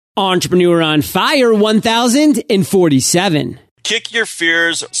Entrepreneur on Fire 1047. Kick your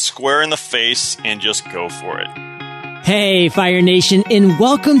fears square in the face and just go for it. Hey, Fire Nation, and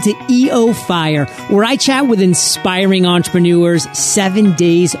welcome to EO Fire, where I chat with inspiring entrepreneurs 7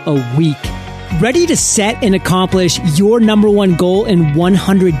 days a week. Ready to set and accomplish your number one goal in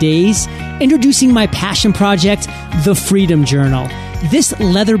 100 days? Introducing my passion project, The Freedom Journal. This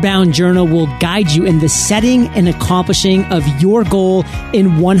leather-bound journal will guide you in the setting and accomplishing of your goal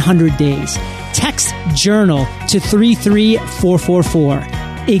in 100 days. Text JOURNAL to 33444.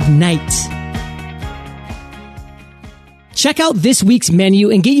 Ignite. Check out this week's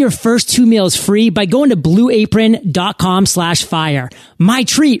menu and get your first 2 meals free by going to blueapron.com/fire. My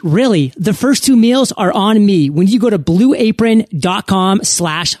treat, really. The first 2 meals are on me when you go to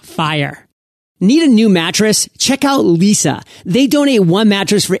blueapron.com/fire. Need a new mattress? Check out Leesa. They donate 1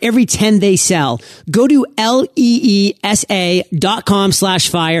 mattress for every 10 they sell. Go to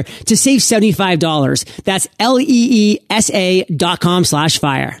leesa.com/fire to save $75. That's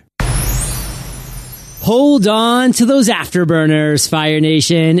leesa.com/fire. Hold on to those afterburners, Fire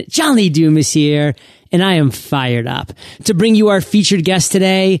Nation. Johnny Doom is here, and I am fired up to bring you our featured guest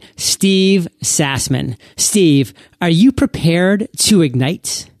today, Steve Sasman. Steve, are you prepared to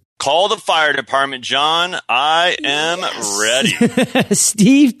ignite? Call the fire department, John. I am ready.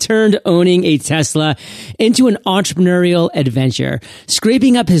 Steve turned owning a Tesla into an entrepreneurial adventure.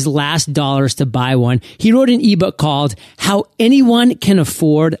 Scraping up his last dollars to buy one, he wrote an ebook called How Anyone Can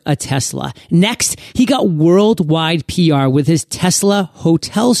Afford a Tesla. Next, he got worldwide PR with his Tesla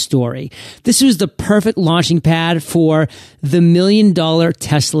hotel story. This was the perfect launching pad for the $1 million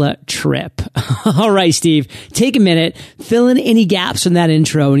Tesla trip. All right, Steve, take a minute, fill in any gaps from that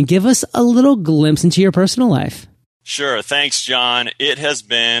intro, and give us a little glimpse into your personal life. Sure. Thanks, John. It has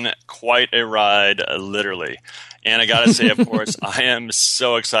been quite a ride, literally. And I got to say, of course, I am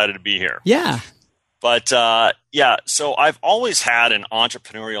so excited to be here. Yeah. But so I've always had an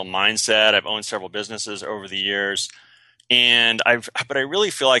entrepreneurial mindset. I've owned several businesses over the years. But I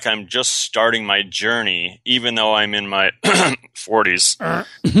really feel like I'm just starting my journey, even though I'm in my 40s.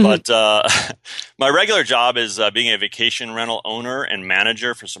 But my regular job is being a vacation rental owner and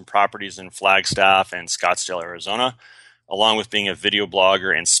manager for some properties in Flagstaff and Scottsdale, Arizona, along with being a video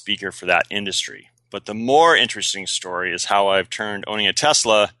blogger and speaker for that industry. But the more interesting story is how I've turned owning a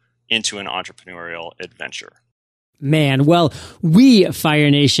Tesla into an entrepreneurial adventure. Man, well, we,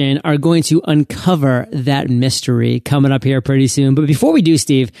 Fire Nation, are going to uncover that mystery coming up here pretty soon. But before we do,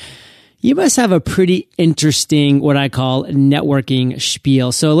 Steve, you must have a pretty interesting, what I call networking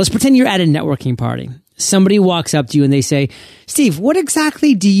spiel. So let's pretend you're at a networking party. Somebody walks up to you and they say, Steve, what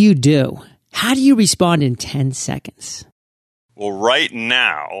exactly do you do? How do you respond in 10 seconds? Well, right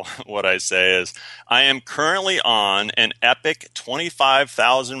now, what I say is I am currently on an epic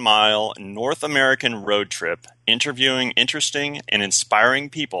 25,000-mile North American road trip interviewing interesting and inspiring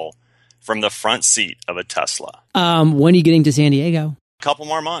people from the front seat of a Tesla. When are you getting to San Diego? A couple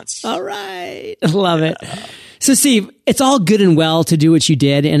more months. All right. Love it. So, Steve, it's all good and well to do what you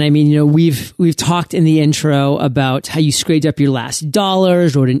did. And I mean, we've talked in the intro about how you scraped up your last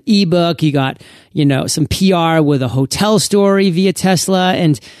dollars, wrote an ebook, you got, some PR with a hotel story via Tesla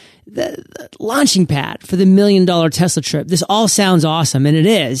and the launching pad for the $1 million Tesla trip. This all sounds awesome, and it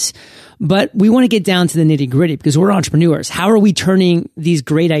is. But we want to get down to the nitty gritty because we're entrepreneurs. How are we turning these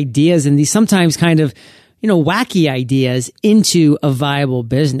great ideas and these sometimes kind of wacky ideas into a viable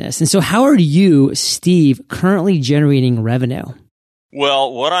business? And so how are you, Steve, currently generating revenue?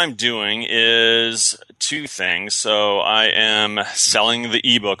 Well, what I'm doing is 2 things. So I am selling the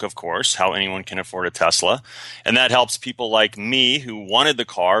ebook, of course, How Anyone Can Afford a Tesla. And that helps people like me who wanted the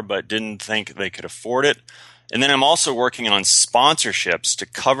car but didn't think they could afford it. And then I'm also working on sponsorships to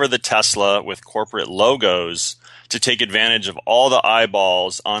cover the Tesla with corporate logos to take advantage of all the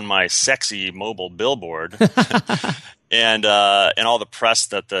eyeballs on my sexy mobile billboard and all the press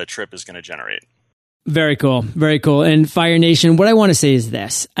that the trip is going to generate. Very cool. Very cool. And Fire Nation, what I want to say is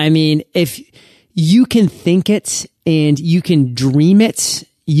this. I mean, if you can think it and you can dream it,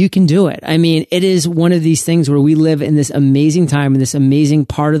 you can do it. I mean, it is one of these things where we live in this amazing time in this amazing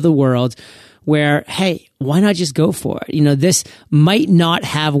part of the world where, hey, why not just go for it? This might not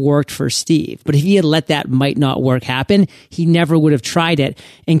have worked for Steve, but if he had let that might not work happen, he never would have tried it.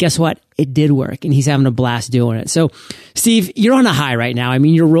 And guess what? It did work, and he's having a blast doing it. So, Steve, you're on a high right now. I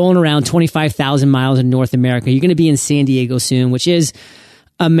mean, you're rolling around 25,000 miles in North America. You're going to be in San Diego soon, which is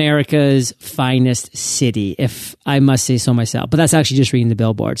America's finest city, if I must say so myself. But that's actually just reading the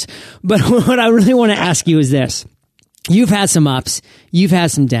billboards. But what I really want to ask you is this. You've had some ups. You've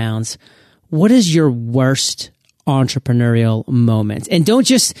had some downs. What is your worst entrepreneurial moment? And don't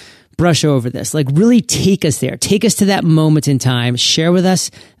just brush over this. Like, really take us there. Take us to that moment in time. Share with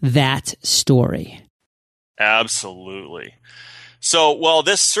us that story. Absolutely. So, well,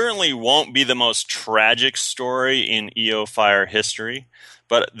 this certainly won't be the most tragic story in EO Fire history,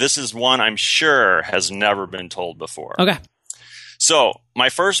 but this is one I'm sure has never been told before. Okay. So, my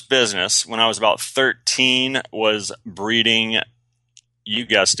first business when I was about 13 was breeding, you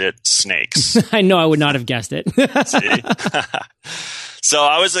guessed it, snakes. I know I would not have guessed it. See? So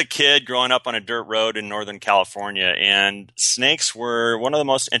I was a kid growing up on a dirt road in Northern California, and snakes were one of the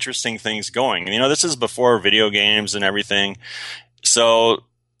most interesting things going. You know, this is before video games and everything. So,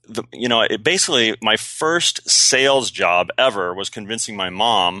 basically my first sales job ever was convincing my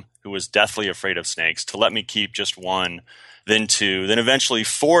mom, who was deathly afraid of snakes, to let me keep just one, then two, then eventually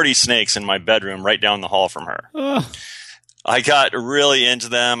 40 snakes in my bedroom right down the hall from her. Ugh. I got really into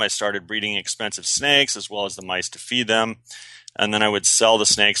them. I started breeding expensive snakes as well as the mice to feed them. And then I would sell the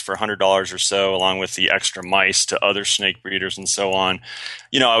snakes for $100 or so, along with the extra mice, to other snake breeders and so on.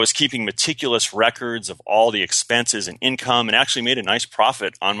 You know, I was keeping meticulous records of all the expenses and income, and actually made a nice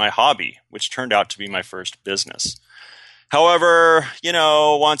profit on my hobby, which turned out to be my first business. However, you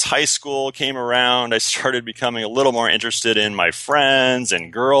know, once high school came around, I started becoming a little more interested in my friends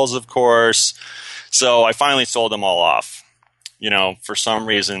and girls, of course. So I finally sold them all off. You know, for some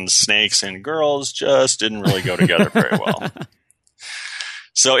reason, snakes and girls just didn't really go together very well.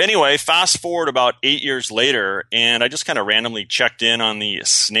 So anyway, fast forward about 8 years later, and I just kind of randomly checked in on the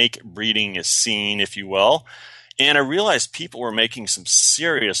snake breeding scene, if you will, and I realized people were making some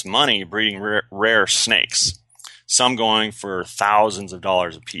serious money breeding rare snakes, some going for thousands of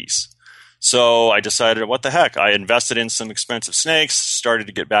dollars a piece. So I decided, what the heck? I invested in some expensive snakes, started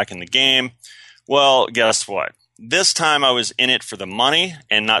to get back in the game. Well, guess what? This time I was in it for the money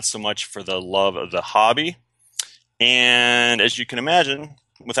and not so much for the love of the hobby. And as you can imagine,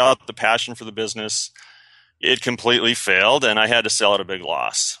 without the passion for the business, it completely failed and I had to sell at a big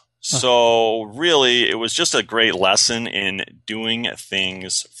loss. So really, it was just a great lesson in doing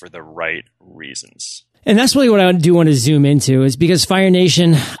things for the right reasons. And that's really what I do want to zoom into, is because Fire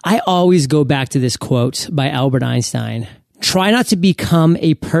Nation, I always go back to this quote by Albert Einstein. Try not to become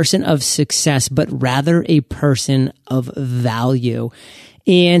a person of success, but rather a person of value.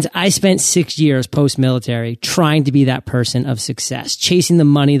 And I spent 6 years post-military trying to be that person of success, chasing the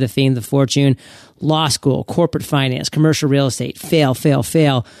money, the fame, the fortune, law school, corporate finance, commercial real estate,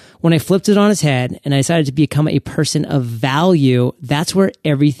 fail. When I flipped it on its head and I decided to become a person of value, that's where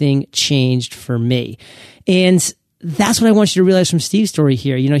everything changed for me. And that's what I want you to realize from Steve's story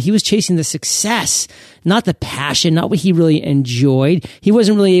here. You know, he was chasing the success, not the passion, not what he really enjoyed. He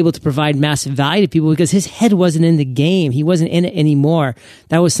wasn't really able to provide massive value to people because his head wasn't in the game. He wasn't in it anymore.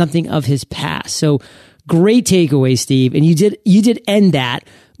 That was something of his past. So great takeaway, Steve. And you did end that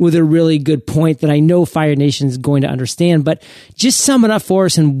with a really good point that I know Fire Nation is going to understand, but just sum it up for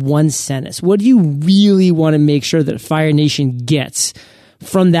us in one sentence. What do you really want to make sure that Fire Nation gets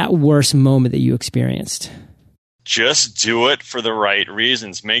from that worst moment that you experienced? Just do it for the right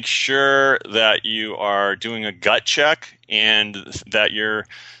reasons. Make sure that you are doing a gut check and that you're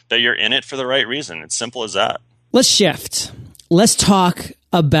in it for the right reason. It's simple as that. Let's shift. Let's talk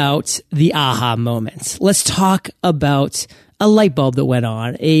about the aha moments. Let's talk about a light bulb that went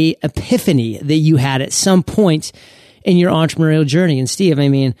on, a epiphany that you had at some point in your entrepreneurial journey. And Steve, I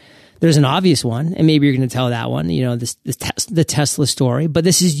mean, there's an obvious one, and maybe you're going to tell that one, you know, the Tesla story, but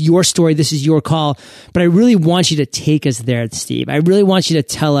this is your story. This is your call. But I really want you to take us there, Steve. I really want you to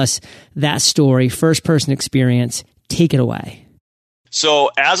tell us that story, first person experience. Take it away.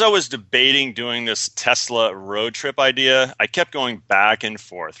 So as I was debating doing this Tesla road trip idea, I kept going back and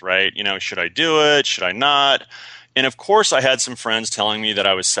forth, right? You know, should I do it? Should I not? And of course, I had some friends telling me that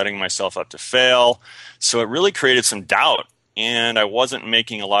I was setting myself up to fail. So it really created some doubt. And I wasn't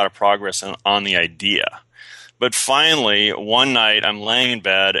making a lot of progress on the idea. But finally, one night, I'm laying in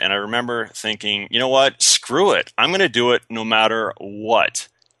bed, and I remember thinking, you know what? Screw it. I'm going to do it no matter what,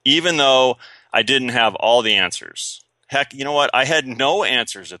 even though I didn't have all the answers. Heck, you know what? I had no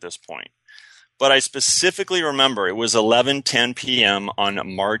answers at this point. But I specifically remember it was 11:10 p.m.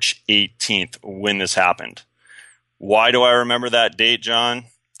 on March 18th when this happened. Why do I remember that date, John?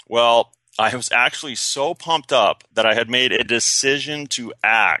 Well, I was actually so pumped up that I had made a decision to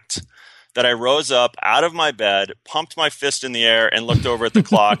act that I rose up out of my bed, pumped my fist in the air, and looked over at the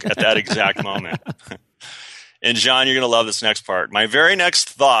clock at that exact moment. And John, you're going to love this next part. My very next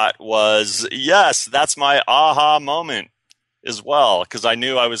thought was, yes, that's my aha moment as well, because I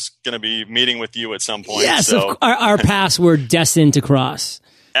knew I was going to be meeting with you at some point. Yes, so. our paths were destined to cross.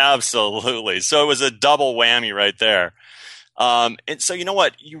 Absolutely. So it was a double whammy right there. And so you know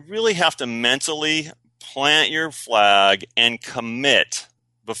what? You really have to mentally plant your flag and commit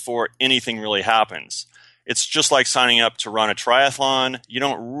before anything really happens. It's just like signing up to run a triathlon. You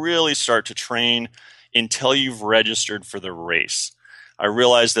don't really start to train until you've registered for the race. I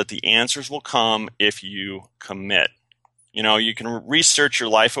realize that the answers will come if you commit. You know, you can research your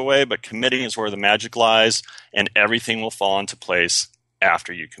life away, but committing is where the magic lies, and everything will fall into place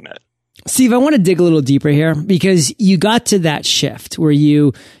after you commit. Steve, I want to dig a little deeper here because you got to that shift where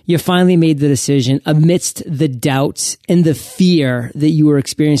you finally made the decision amidst the doubts and the fear that you were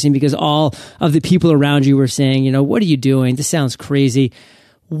experiencing because all of the people around you were saying, you know, what are you doing? This sounds crazy.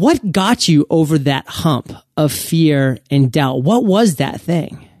 What got you over that hump of fear and doubt? What was that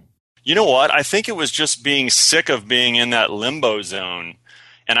thing? You know what? I think it was just being sick of being in that limbo zone.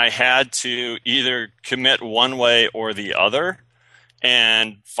 And I had to either commit one way or the other.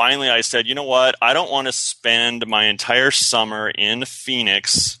 And finally I said, you know what? I don't want to spend my entire summer in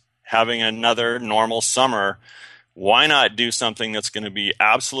Phoenix having another normal summer. Why not do something that's going to be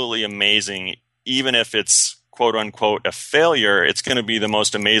absolutely amazing, even if it's quote unquote a failure? It's going to be the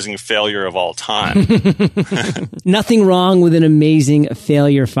most amazing failure of all time. Nothing wrong with an amazing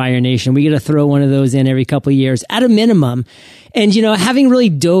failure, Fire Nation. We got to throw one of those in every couple of years at a minimum. And, you know, having really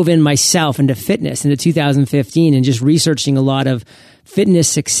dove in myself into fitness into 2015 and just researching a lot of fitness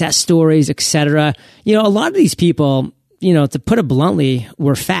success stories, etc., you know, a lot of these people, you know, to put it bluntly,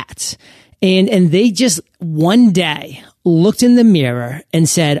 were fat. And they just one day looked in the mirror and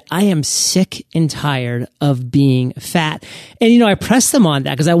said, I am sick and tired of being fat. And, you know, I pressed them on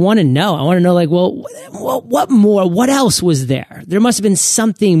that because I want to know. I want to know, like, well, what more? What else was there? There must have been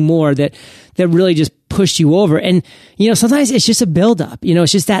something more that really just pushed you over. And, you know, sometimes it's just a buildup. You know,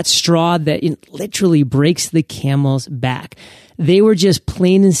 it's just that straw that literally breaks the camel's back. They were just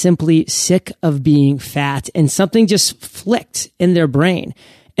plain and simply sick of being fat, and something just flicked in their brain.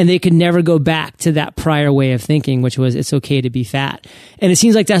 And they could never go back to that prior way of thinking, which was it's okay to be fat. And it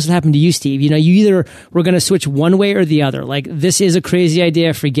seems like that's what happened to you, Steve. You know, you either were going to switch one way or the other. Like, this is a crazy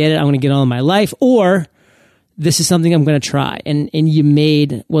idea. Forget it. I'm going to get on with my life. Or this is something I'm going to try. And you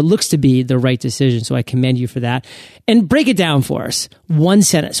made what looks to be the right decision. So I commend you for that. And break it down for us. One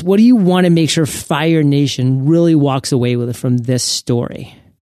sentence. What do you want to make sure Fire Nation really walks away with from this story?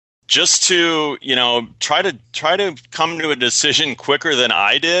 Just to, you know, try to come to a decision quicker than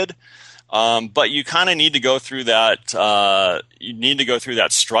I did, but you kind of need to go through that. You need to go through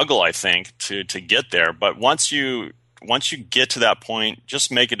that struggle, I think, to get there. But once you get to that point,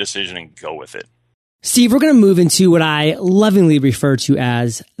 just make a decision and go with it. Steve, we're going to move into what I lovingly refer to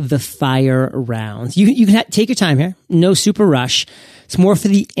as the fire rounds. You can take your time here. No super rush. It's more for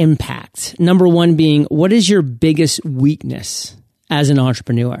the impact. Number one being, what is your biggest weakness as an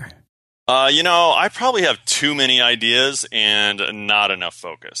entrepreneur? You know, I probably have too many ideas and not enough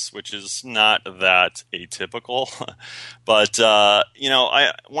focus, which is not that atypical. But, you know,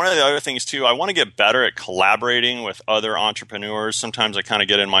 one of the other things, too, I want to get better at collaborating with other entrepreneurs. Sometimes I kind of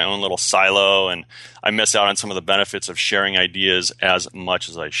get in my own little silo, and I miss out on some of the benefits of sharing ideas as much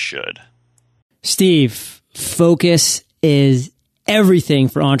as I should. Steve, focus is everything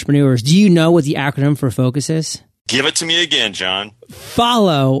for entrepreneurs. Do you know what the acronym for focus is? Give it to me again, John.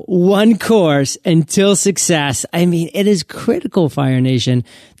 Follow one course until success. I mean, it is critical, Fire Nation,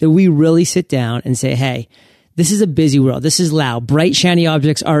 that we really sit down and say, hey, this is a busy world. This is loud. Bright, shiny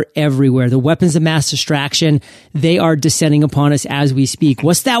objects are everywhere. The weapons of mass distraction, they are descending upon us as we speak.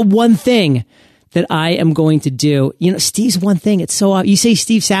 What's that one thing that I am going to do? You know, Steve's one thing. It's so obvious. You say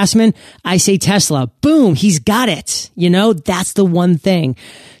Steve Sasman, I say Tesla. Boom, he's got it. You know, that's the one thing.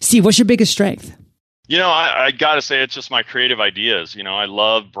 Steve, what's your biggest strength? You know, I got to say, it's just my creative ideas. You know, I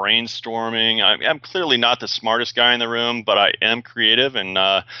love brainstorming. I'm clearly not the smartest guy in the room, but I am creative, and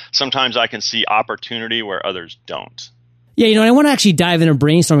sometimes I can see opportunity where others don't. Yeah, you know, I want to actually dive into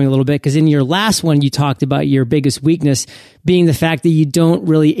brainstorming a little bit, because in your last one, you talked about your biggest weakness being the fact that you don't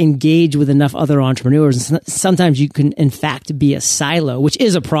really engage with enough other entrepreneurs. And sometimes you can, in fact, be a silo, which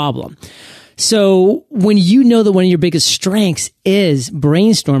is a problem. So when you know that one of your biggest strengths is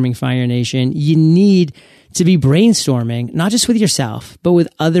brainstorming, Fire Nation, you need to be brainstorming, not just with yourself, but with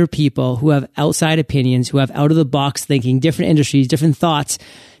other people who have outside opinions, who have out of the box thinking, different industries, different thoughts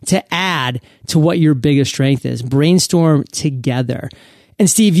to add to what your biggest strength is. Brainstorm together. And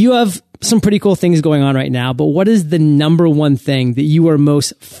Steve, you have some pretty cool things going on right now, but what is the number one thing that you are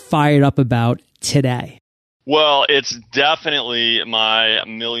most fired up about today? Well, it's definitely my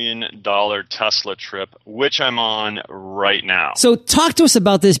 $1 million Tesla trip, which I'm on right now. So talk to us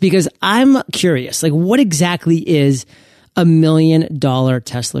about this, because I'm curious, like, what exactly is $1 million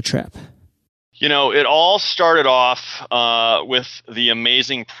Tesla trip? It all started off with the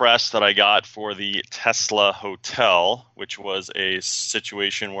amazing press that I got for the Tesla Hotel, which was a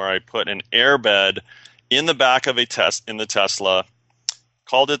situation where I put an airbed in the back of in the Tesla,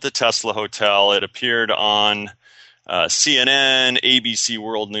 called it the Tesla Hotel. It appeared on CNN, ABC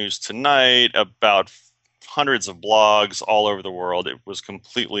World News Tonight, about hundreds of blogs all over the world. It was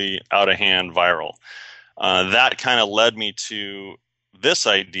completely out of hand viral. That kind of led me to this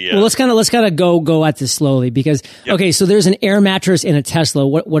idea. Well, let's kind of go at this slowly because, Yep. Okay, so there's an air mattress in a Tesla.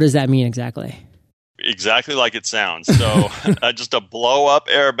 What does that mean exactly? Exactly like it sounds. So just a blow up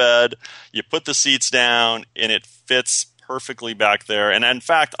airbed, you put the seats down and it fits perfectly back there. And in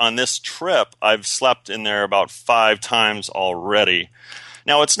fact, on this trip, I've slept in there about 5 times already.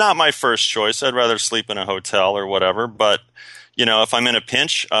 Now, it's not my first choice. I'd rather sleep in a hotel or whatever. But, if I'm in a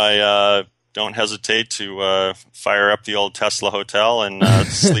pinch, I don't hesitate to fire up the old Tesla Hotel and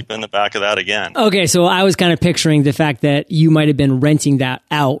sleep in the back of that again. Okay, so I was kind of picturing the fact that you might have been renting that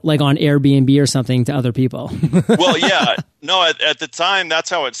out, like on Airbnb or something, to other people. Well, yeah. No, at the time, that's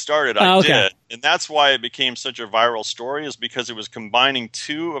how it started. I did. And that's why it became such a viral story, is because it was combining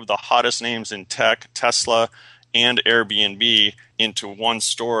 2 of the hottest names in tech, Tesla and Airbnb, into one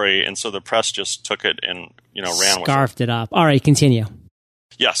story. And so the press just took it and, ran with it. Scarfed it up. All right, continue.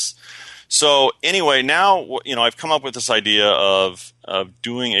 Yes. So anyway, now, I've come up with this idea of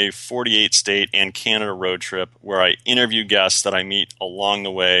doing a 48-state and Canada road trip where I interview guests that I meet along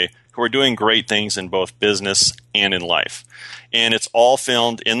the way who are doing great things in both business and in life. And it's all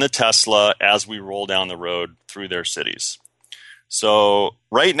filmed in the Tesla as we roll down the road through their cities. So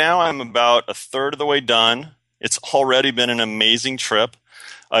right now I'm about a third of the way done. It's already been an amazing trip.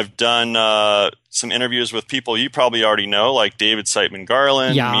 I've done some interviews with people you probably already know, like David Siteman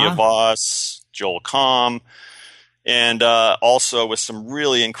Garland, Mia Voss, Joel Comm, and also with some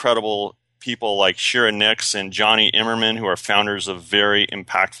really incredible people like Shira Nix and Johnny Immerman, who are founders of very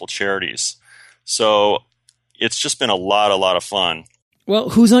impactful charities. So it's just been a lot of fun.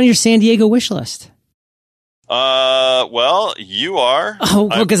 Well, who's on your San Diego wish list? Well, you are. Oh,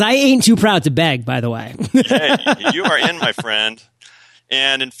 because I ain't too proud to beg, by the way. Yeah, you are in, my friend.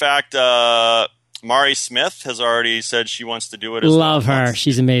 And in fact, Mari Smith has already said she wants to do it as well. Love her.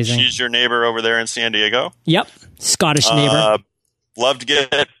 She's amazing. She's your neighbor over there in San Diego. Yep. Scottish neighbor. Love to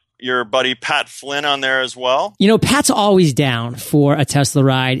get your buddy Pat Flynn on there as well. Pat's always down for a Tesla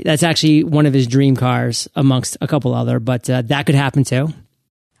ride. That's actually one of his dream cars amongst a couple other, but that could happen too.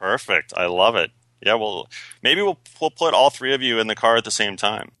 Perfect. I love it. Yeah, well, maybe we'll put all 3 of you in the car at the same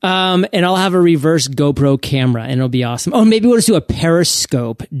time. And I'll have a reverse GoPro camera, and it'll be awesome. Oh, maybe we'll just do a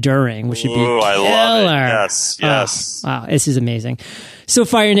periscope during, which should be killer. I love it. Yes. Oh, wow, this is amazing. So,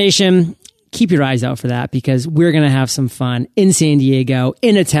 Fire Nation, keep your eyes out for that, because we're going to have some fun in San Diego,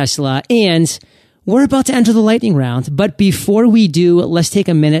 in a Tesla, and we're about to enter the lightning round. But before we do, let's take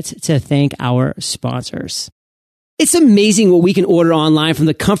a minute to thank our sponsors. It's amazing what we can order online from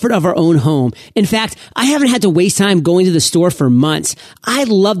the comfort of our own home. In fact, I haven't had to waste time going to the store for months. I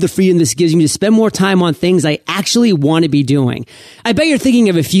love the freedom this gives me to spend more time on things I actually want to be doing. I bet you're thinking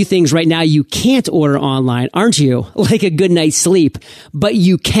of a few things right now you can't order online, aren't you? Like a good night's sleep. But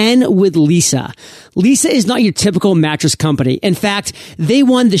you can with Leesa. Leesa is not your typical mattress company. In fact, they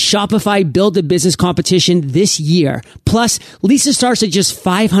won the Shopify Build a Business competition this year. Plus, Leesa starts at just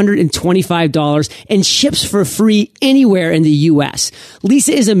 $525 and ships for free anywhere in the U.S.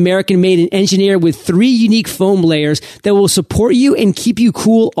 Leesa is American-made and engineered with 3 unique foam layers that will support you and keep you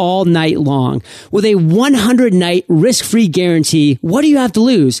cool all night long. With a 100-night risk-free guarantee, what do you have to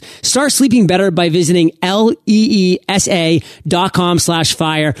lose? Start sleeping better by visiting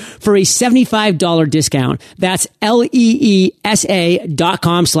leesa.com/fire for a $75 discount. That's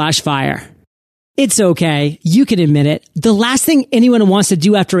leesa.com/fire. It's okay. You can admit it. The last thing anyone wants to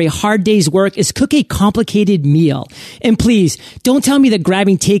do after a hard day's work is cook a complicated meal. And please, don't tell me that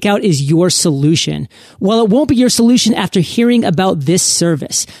grabbing takeout is your solution. Well, it won't be your solution after hearing about this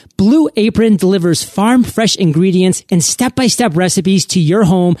service. Blue Apron delivers farm-fresh ingredients and step-by-step recipes to your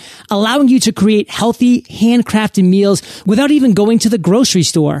home, allowing you to create healthy, handcrafted meals without even going to the grocery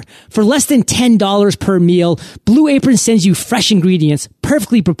store. For less than $10 per meal, Blue Apron sends you fresh ingredients,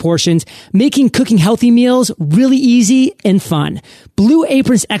 perfectly proportioned, making cooking healthy meals really easy and fun. Blue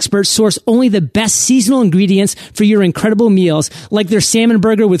Apron's experts source only the best seasonal ingredients for your incredible meals, like their salmon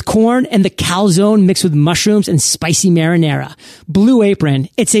burger with corn and the calzone mixed with mushrooms and spicy marinara. Blue Apron,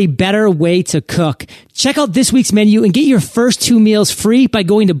 it's a better way to cook. Check out this week's menu and get your first 2 meals free by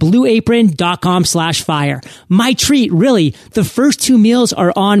going to blueapron.com/fire. My treat, really. The first 2 meals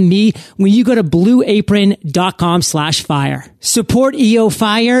are on me when you go to blueapron.com/fire. Support EO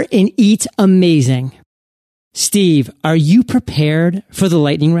Fire and eat amazing. Steve, are you prepared for the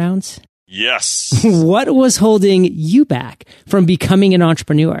lightning rounds? Yes. What was holding you back from becoming an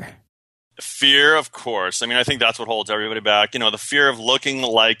entrepreneur? Fear, of course. I mean, I think that's what holds everybody back. The fear of looking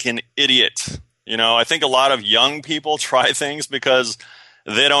like an idiot. I think a lot of young people try things because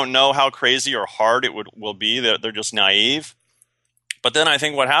they don't know how crazy or hard it will be. They're just naive. But then I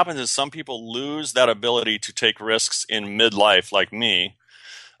think what happens is some people lose that ability to take risks in midlife, like me.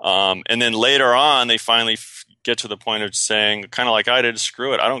 And then later on, they finally get to the point of saying, kind of like I did,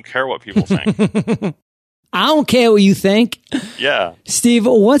 screw it. I don't care what people think. I don't care what you think. Yeah. Steve,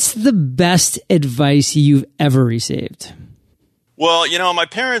 what's the best advice you've ever received? Well, my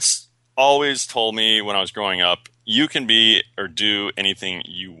parents always told me when I was growing up, you can be or do anything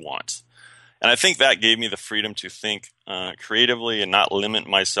you want. And I think that gave me the freedom to think creatively and not limit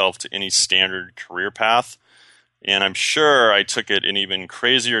myself to any standard career path. And I'm sure I took it in even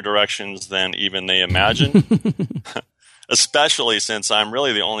crazier directions than even they imagined, especially since I'm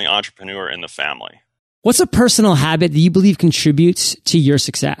really the only entrepreneur in the family. What's a personal habit that you believe contributes to your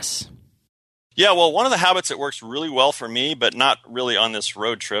success? Yeah, well, one of the habits that works really well for me, but not really on this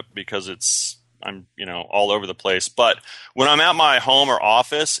road trip because I'm all over the place. But when I'm at my home or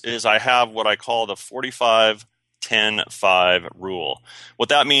office is I have what I call the 45-10-5 rule. What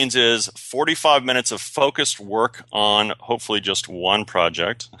that means is 45 minutes of focused work on hopefully just one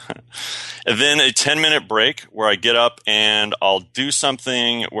project. And then a 10-minute break where I get up and I'll do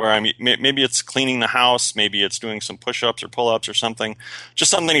something where maybe it's cleaning the house, maybe it's doing some push-ups or pull-ups or something.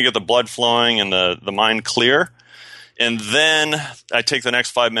 Just something to get the blood flowing and the mind clear. And then I take the next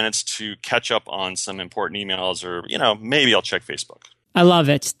 5 minutes to catch up on some important emails or, maybe I'll check Facebook. I love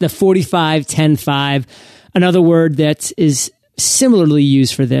it. The 45-10-5. Another word that is similarly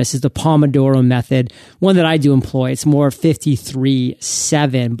used for this is the Pomodoro method, one that I do employ. It's more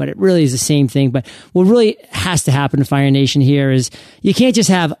 53-7, but it really is the same thing. But what really has to happen to Fire Nation here is you can't just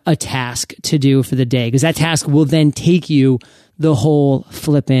have a task to do for the day because that task will then take you the whole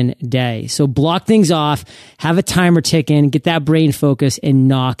flippin' day. So block things off, have a timer ticking, get that brain focus, and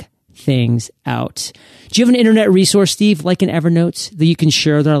knock things out. Do you have an internet resource, Steve, like an Evernote, that you can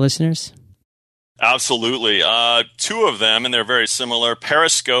share with our listeners? Absolutely. 2 of them, and they're very similar,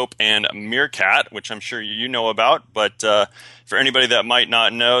 Periscope and Meerkat, which I'm sure you know about. But for anybody that might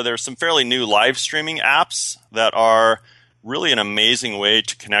not know, there's some fairly new live streaming apps that are really an amazing way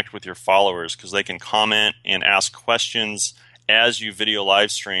to connect with your followers because they can comment and ask questions as you video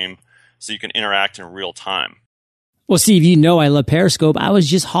live stream so you can interact in real time. Well, Steve, I love Periscope. I was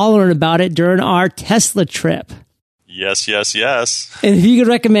just hollering about it during our Tesla trip. Yes. And if you could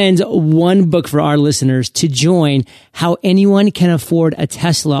recommend one book for our listeners to join how anyone can afford a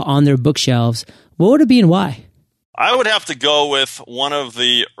Tesla on their bookshelves, what would it be and why? I would have to go with one of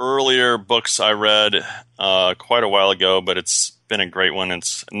the earlier books I read quite a while ago, but it's been a great one.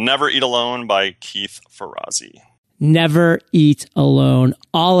 It's Never Eat Alone by Keith Ferrazzi. Never Eat Alone.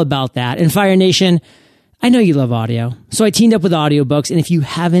 All about that. And Fire Nation, I know you love audio, so I teamed up with audiobooks, and if you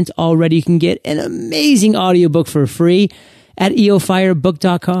haven't already, you can get an amazing audiobook for free at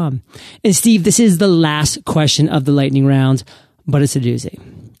eofirebook.com. And Steve, this is the last question of the lightning round, but it's a doozy.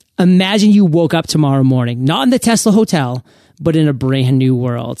 Imagine you woke up tomorrow morning, not in the Tesla hotel, but in a brand new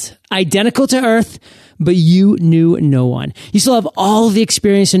world. Identical to Earth, but you knew no one. You still have all the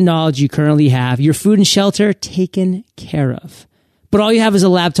experience and knowledge you currently have, your food and shelter taken care of. But all you have is a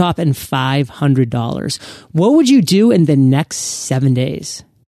laptop and $500. What would you do in the next 7 days?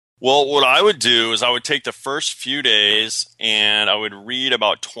 Well, what I would do is I would take the first few days and I would read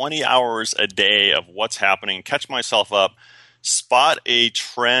about 20 hours a day of what's happening, catch myself up, spot a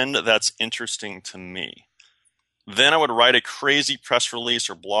trend that's interesting to me. Then I would write a crazy press release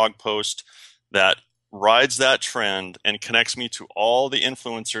or blog post that rides that trend and connects me to all the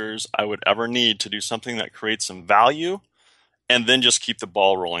influencers I would ever need to do something that creates some value. And then just keep the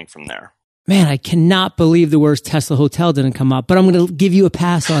ball rolling from there. Man, I cannot believe the words Tesla Hotel didn't come up, but I'm going to give you a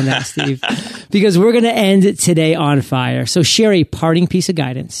pass on that, Steve, because we're going to end today on fire. So share a parting piece of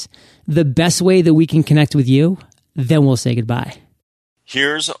guidance, the best way that we can connect with you, then we'll say goodbye.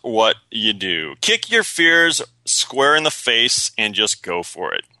 Here's what you do. Kick your fears square in the face and just go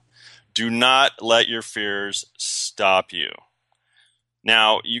for it. Do not let your fears stop you.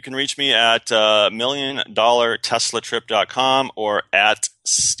 Now, you can reach me at $1,000,000teslatrip.com or at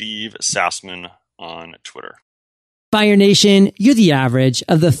Steve Sasman on Twitter. Fire Nation, you're the average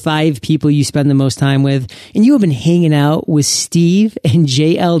of the 5 people you spend the most time with, and you have been hanging out with Steve and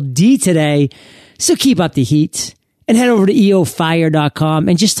JLD today. So keep up the heat and head over to eofire.com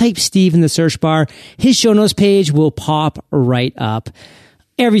and just type Steve in the search bar. His show notes page will pop right up.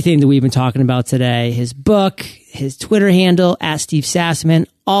 Everything that we've been talking about today, his book, his Twitter handle, @Steve Sasman,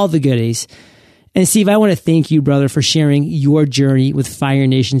 all the goodies. And Steve, I want to thank you, brother, for sharing your journey with Fire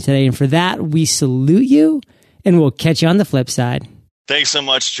Nation today. And for that, we salute you. And we'll catch you on the flip side. Thanks so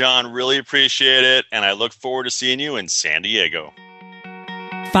much, John. Really appreciate it. And I look forward to seeing you in San Diego.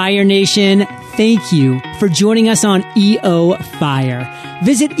 Fire Nation, thank you for joining us on EO Fire.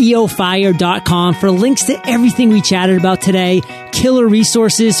 Visit eofire.com for links to everything we chatted about today, killer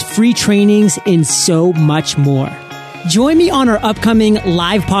resources, free trainings, and so much more. Join me on our upcoming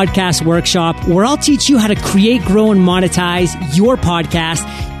live podcast workshop where I'll teach you how to create, grow, and monetize your podcast,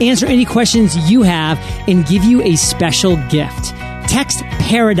 answer any questions you have, and give you a special gift. Text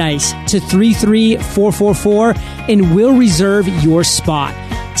PARADISE to 33444 and we'll reserve your spot.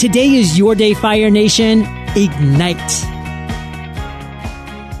 Today is your day, Fire Nation. Ignite.